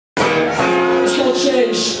all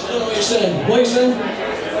change. I don't know what you're saying. What are you saying?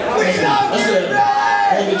 That's it.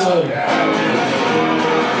 All the time.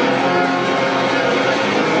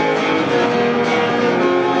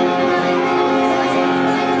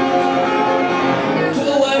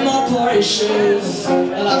 Shoes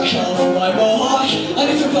and I can't find my heart. I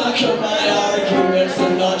need to back up my arguments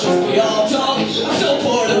and not just be all talk. I'm so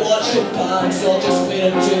bored of watching bands, all just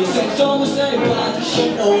feeding to sing on the same band.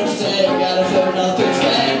 No one's saying anything, nothing's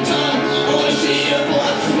getting done. I wanna see your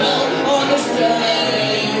blood smell on the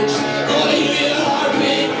stage. I wanna hear your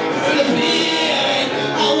heartbeat through the beating.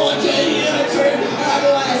 I want to hear it turn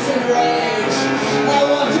adolescent rage. I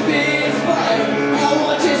want to be inspired. I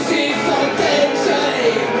want to see something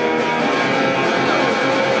change.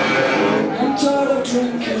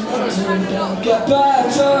 Drinking until don't get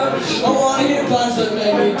better. I wanna hear bands that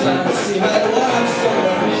make me dance, even when I'm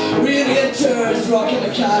sober. Really in turns, rocking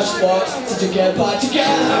the cash box to get back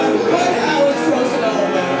together.